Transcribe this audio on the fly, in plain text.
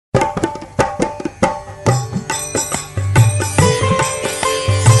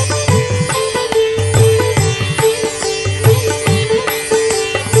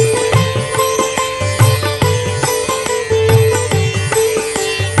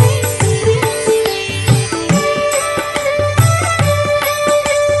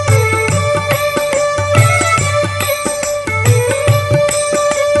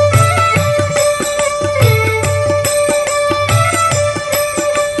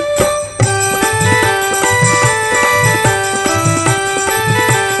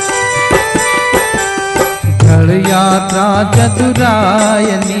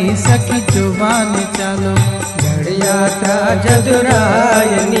जदुरायनी सखी जुबान चालो। जल यात्रा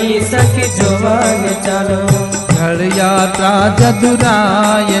जदुरायनी सखी जुबान चालो। जल यात्रा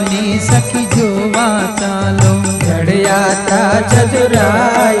जदुरायनी सखी जुबा चालो। जल यात्रा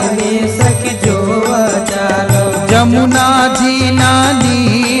जदुरायनी सखी जुबा चालो। जमुना जी ना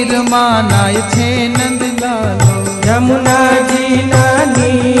नीर मानाय छे नंद लालो। जमुना जी ना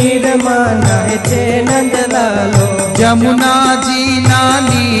नीर मानाय छे नंद लालो। जमुना जी ना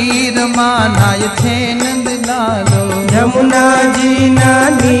नीर मानाय छे नंद लालो। जमुना जी ना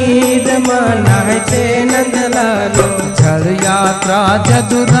नीर मानाय छे नंद लालो। जल यात्रा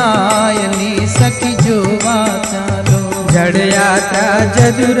जदुरायनी सखी जुबा चालो। जल यात्रा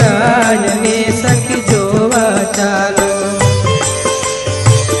जदुरायनी सखी जुबा चालो।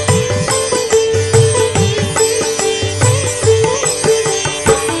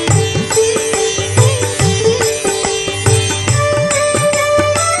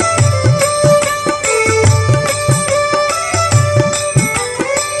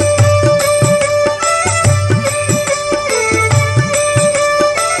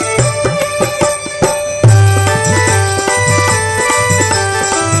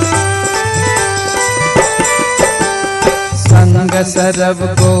 सरब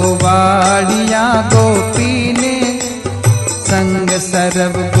को वाड़िया गोपी ने। संग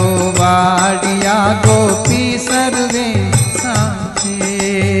सरब को वाड़िया गोपी सर्वे साथे।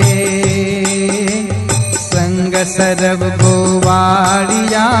 संग सरब को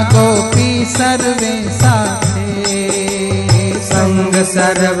वाड़िया गोपी सर्वे साथे। संग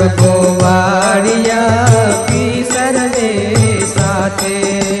सरब को वाड़िया गोपी सर्वे साथे।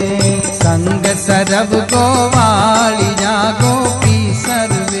 संग सरब को वाड़िया गोपी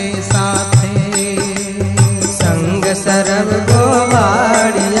सर्वे साथे। संग सरब को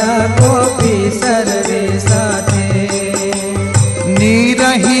वाड़िया गोपी सर्वे साथे। नीर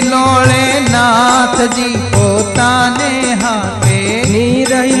हिलोड़े नाथ जी पोताने हाथे।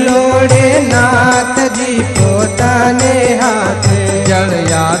 नीर हिलोड़े नाथ जी पोताने हाथे। जल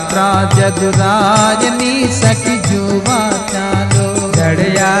यात्रा जदुरायनी सखी जुबा चालो। जल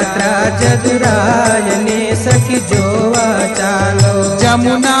यात्रा जदुरायनी सखी जुबा चालो।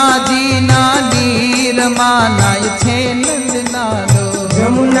 जमुना जी ना नीर मानाय छे नंद लालो।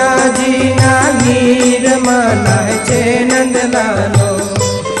 जमुना जी ना नीर मानाय छे नंद लालो।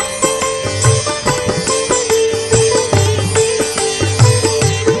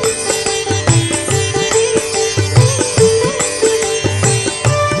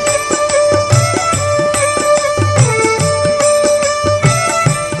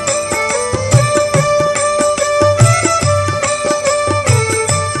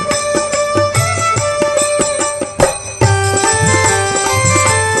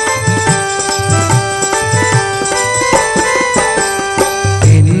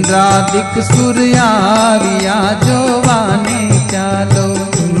 इंद्रादिक सूर्याविया जोवाने चालो।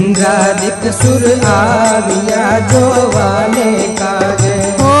 इंद्रादिक सुर आविया जोवाने काजे।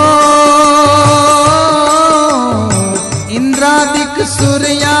 ओ इंद्रादिक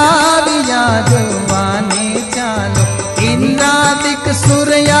सूर्याविया जोवाने चालो। इंद्रादिक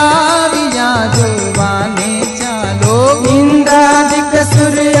सूर्याविया जोवाने चालो। इंद्रादिक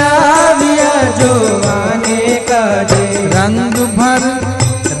सूर्याविया जोवाने काजे।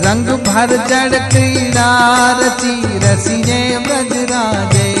 रंग भर जड़ क्रीड़ा रची रसिए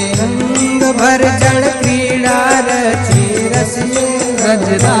ब्रजराजे। रंग भर जड़ क्रीड़ा रची रसिए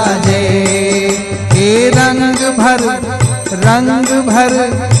ब्रजराजे। हे रंग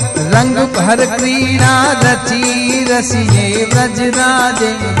भर क्रीड़ा रची रसिए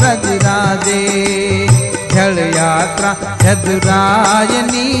ब्रजराजे ब्रजराजे। जल यात्रा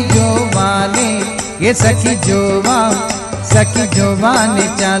जदुरायनी जोबाने। ये सखी जोबाने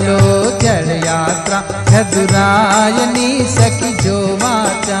चालो। जल यात्रा जदुरायनी सखी जोबा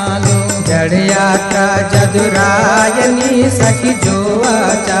चालो। जल यात्रा जदुरायनी सखी जोबा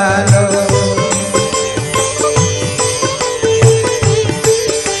चालो।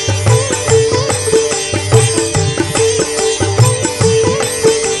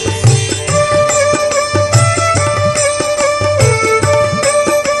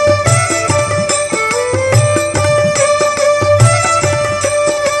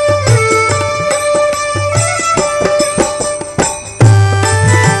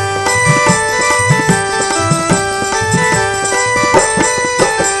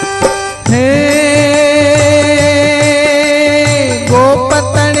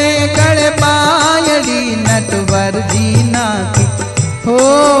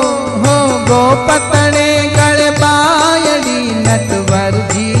 पतड़े गड़ बायड़ी नटवर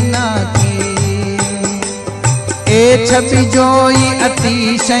जी नाकी। ए छवि जोई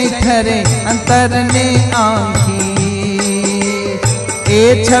अतिशय ठरे अंतर ने आँखी,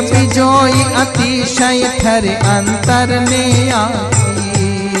 ए छवि जोई अतिशय ठरे अंतर ने आँखी।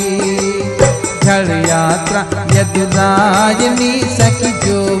 जल यात्रा जदुरायनी सखी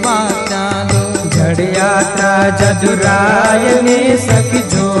जोवा चालो, जल यात्रा जदुरायनी सखी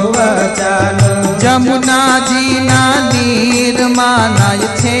जोवा चालो। जमुना जी ना नीर मानाय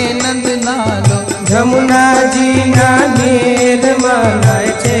छे नंद लालो, जमुना जी ना नीर मानाय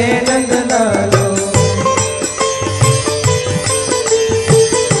छे नंद लालो।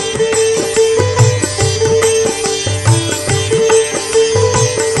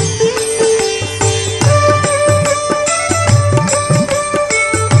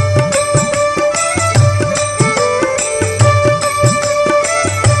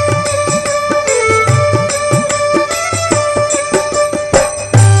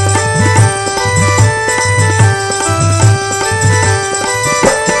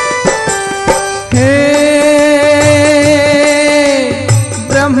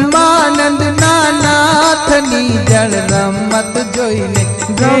 जल रमत जोईने,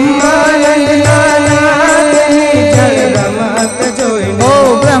 ब्रह्मानंद नानाथनी जल रमत जोईने। ओ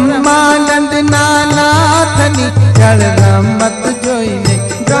ब्रह्मानंद नानाथनी जल रमत जोईने,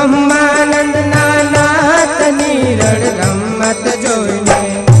 ब्रह्मानंद नानाथनी जल रमत जोईने।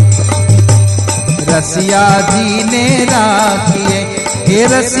 रसिया जी ने राखिए, हे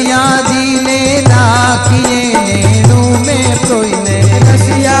रसिया जी ने राखिए नैनू में प्रोईने,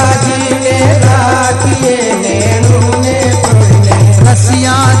 रसिया जी ने राखिए नैनू में प्रोईने।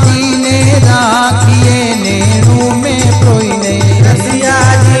 रसिया जी ने राखिए नैनू में प्रोईने, रसिया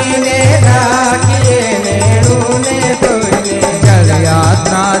जी ने राखिए नैनू में प्रोईने। जल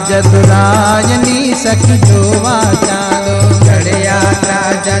यात्रा जदुरायनी सखी जोवा चालो, जल यात्रा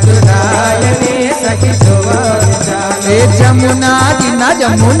जदुरायनी सखी जोवा चालो। ए जमुना जी ना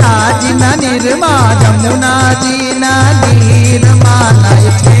निर्मा, जमुना जी ना निर्मा नाय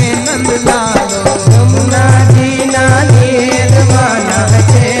छे नंद लालो, जमुना जी ना निर्मा नाय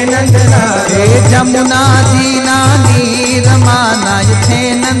छे नंद लालो। ए जमुना जी ना निर्मा नाय छे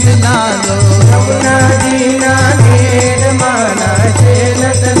नंद लालो, जमुना जी ना निर्मा नाय छे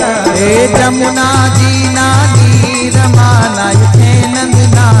नंद लालो। ए जमुना जी ना निर्मा नाय छे नंद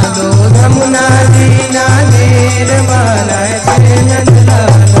लालो, जमुना जी ना निर्मा नाय छे नंद लालो।